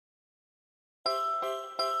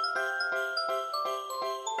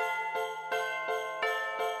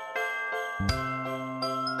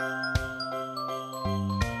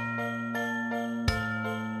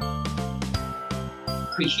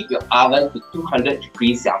preheat your oven to 200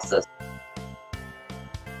 degrees Celsius.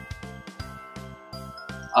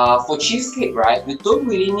 For cheesecake, right, you don't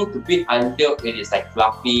really need to beat until it is like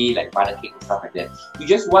fluffy, like butter cake and stuff like that. You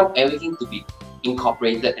just want everything to be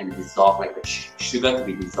incorporated and dissolved, like the sugar to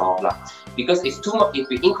be dissolved lah. Because if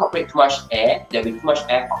we incorporate too much air, there will be too much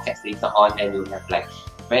air pockets later on, and you'll have like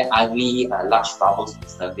very ugly, large bubbles on the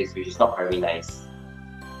surface, which is not very nice.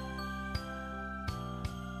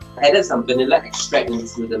 I added some vanilla extract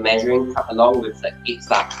into the measuring cup along with the eggs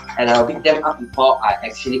lah, and I'll beat them up before I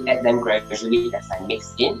actually add them gradually as I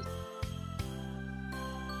mix in.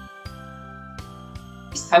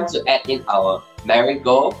 It's time to add in our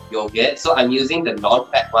marigold yogurt. So I'm using the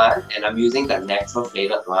non-fat one and I'm using the natural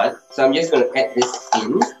flavored one. So I'm just going to add this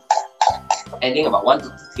in, adding about 1 to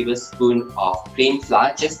 2 tablespoons of plain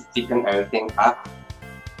flour just to thicken everything up.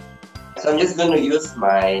 So I'm just going to use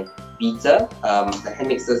my beater, the hand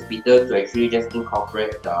mixer's beater, to actually just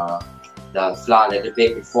incorporate the flour a little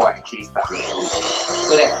bit before I actually start mixing,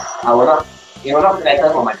 so that it will not flatten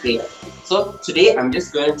on my plate. So today I'm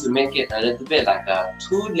just going to make it a little bit like a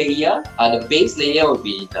 2-layer. The base layer will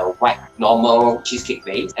be the white normal cheesecake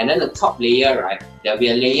base, and then the top layer, right, there will be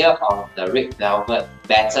a layer of the red velvet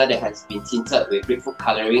batter that has been tinted with grapefruit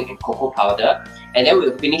colouring and cocoa powder, and then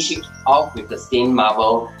we'll finish it off with the stained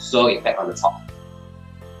marble swirl effect on the top.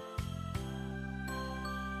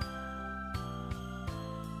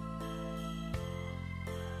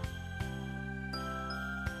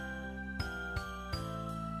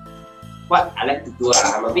 What I like to do,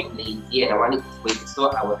 I'm a bit lazy and I want it quick,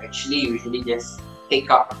 so I will actually usually just take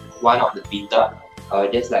out one of the beater. I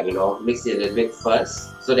will just, like, you know, mix it a little bit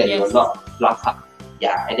first so that it will not fluff up.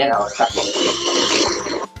 Yeah, and then I will start mixing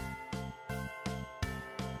it.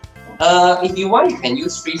 If you want, you can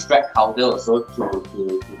use freeze-dried powder also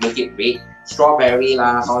to make it red. Strawberry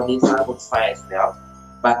lah, all these works fine as well.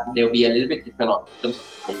 But they'll be a little bit different in terms of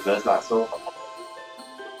flavors lah. So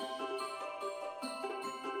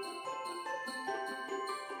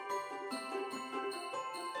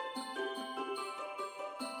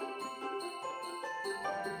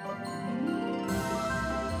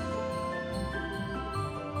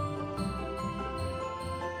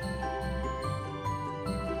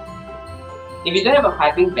if you don't have a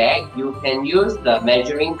piping bag, you can use the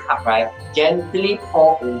measuring cup, right? Gently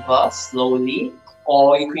pour over slowly,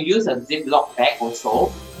 or you could use a Ziploc bag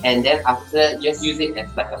also, and then after just use it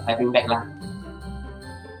as like a piping bag lah.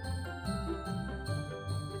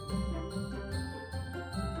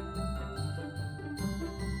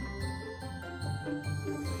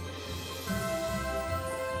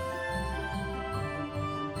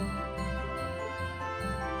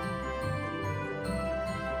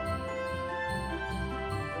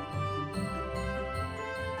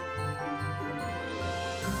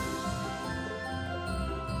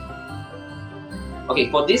 Okay,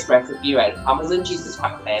 for this recipe, right, Parmesan cheese is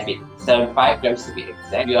quite fair bit, 75 grams to be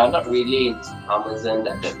exact. If you are not really into Parmesan,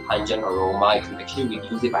 the pungent aroma, you can actually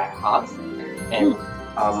reduce it by half. And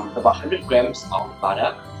about 100 grams of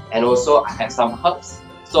butter. And also I have some herbs.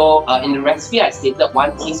 So in the recipe I stated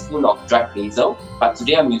 1 teaspoon of dried basil, but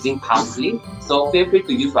today I'm using parsley. So feel free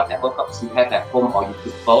to use whatever herbs you have at home or you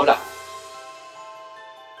prefer lah.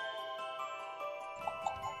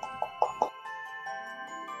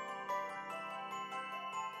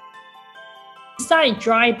 Besides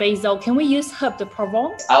dry basil, can we use herb de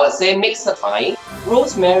Provence? I would say mix the fine.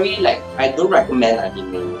 Rosemary, like, I don't recommend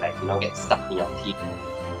anything, like, you know, get stuck in your teeth.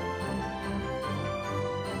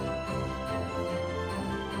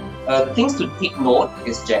 Things to take note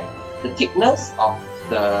is that the thickness of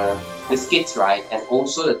the biscuits, right, and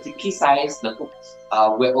also the thicky size, the hooks,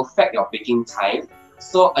 will affect your baking time.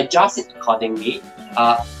 So adjust it accordingly.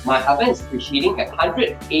 My oven is preheating at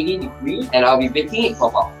 180 degrees and I'll be baking it for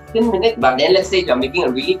about 15 minutes. But then let's say you're making a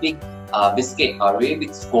really big biscuit or a really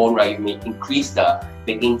big scone, right, you may increase the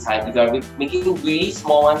baking time. If you're making really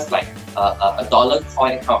small ones like a dollar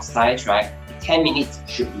coin kind of size, right, 10 minutes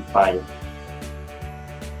should be fine.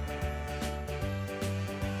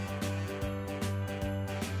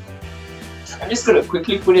 I'm just going to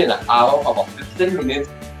quickly put it in an oven for about 15 minutes.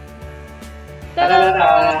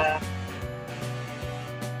 Ta-da-da-da!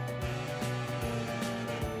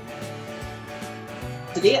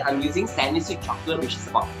 Today I'm using semi-sweet chocolate, which is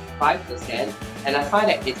about 5%, and I find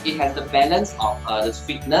that it has the balance of the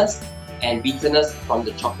sweetness and bitterness from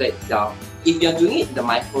the chocolate itself. If you're doing it in the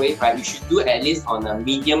microwave, right, you should do it at least on a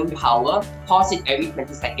medium power. Pause it every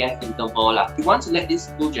 20 seconds interval lah. You want to let this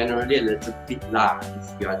cool generally a little bit lah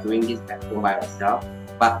if you are doing this at home by yourself.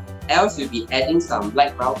 But else you'll be adding some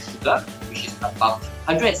light brown sugar, which is about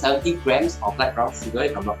 170 grams of light brown sugar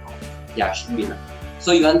if I'm not wrong. Yeah, should be enough.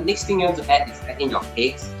 So next thing you have to add is add in your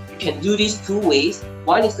eggs. You can do this two ways.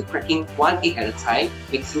 One is to cracking one egg at a time,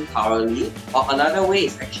 mixing thoroughly. Or another way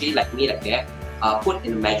is actually like me, like that. Put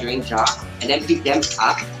in a measuring jar and then beat them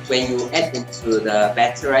up. When you add into the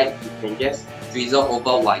batter, right, you can just drizzle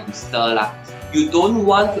over while you stir lah. You don't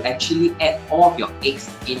want to actually add all of your eggs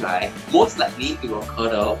in, right? Most likely it will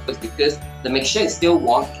curdle, but because the mixture is still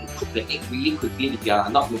warm, you can cook the egg really quickly if you are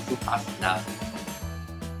not mixing fast enough.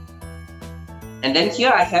 And then here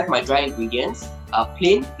I have my dry ingredients,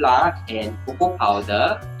 plain flour and cocoa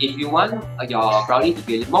powder. If you want your brownie to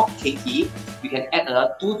be a little more cakey, you can add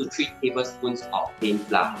another 2 to 3 tablespoons of plain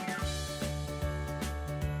flour.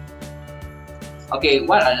 Okay,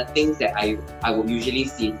 what are the things that I would usually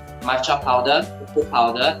see? Matcha powder, cocoa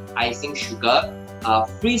powder, icing sugar,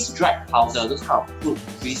 freeze-dried powder, those kind of fruit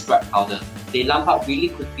freeze-dried powder. They lump up really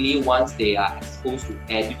quickly once they are exposed to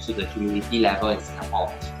air due to the humidity level in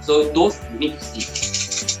Singapore. So those you need to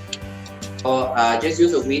see. So just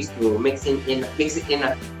use a whisk to mix it in.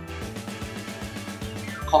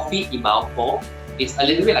 Coffee emulsion. It's a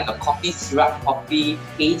little bit like a coffee syrup, coffee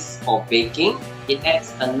paste for baking. It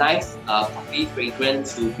adds a nice coffee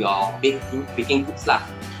fragrance to your baking cooks lah.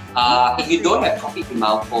 If you don't have coffee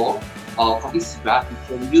emulsion or coffee syrup,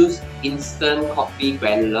 you can use instant coffee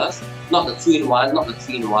granulars, not the 2-in-1, not the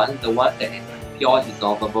 3-in-1, the one that is pure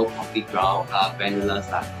dissolvable coffee ground granulars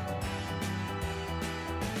lah.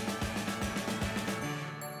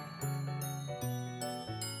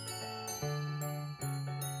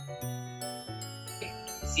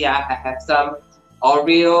 See, I have some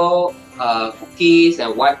Oreo cookies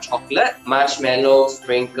and white chocolate, marshmallow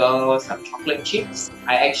sprinkles, some chocolate chips.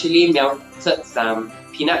 I actually melted some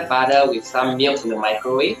peanut butter with some milk in the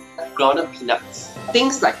microwave, grounded peanuts.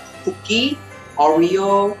 Things like cookie,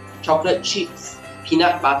 Oreo, chocolate chips,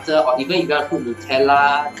 peanut butter, or even if you want to put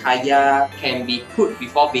Nutella, kaya, can be put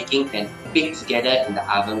before baking and baked together in the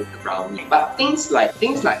oven with the brownie. But things like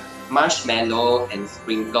marshmallow and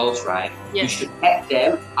sprinkles, right? Yes. You should add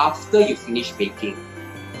them after you finish baking.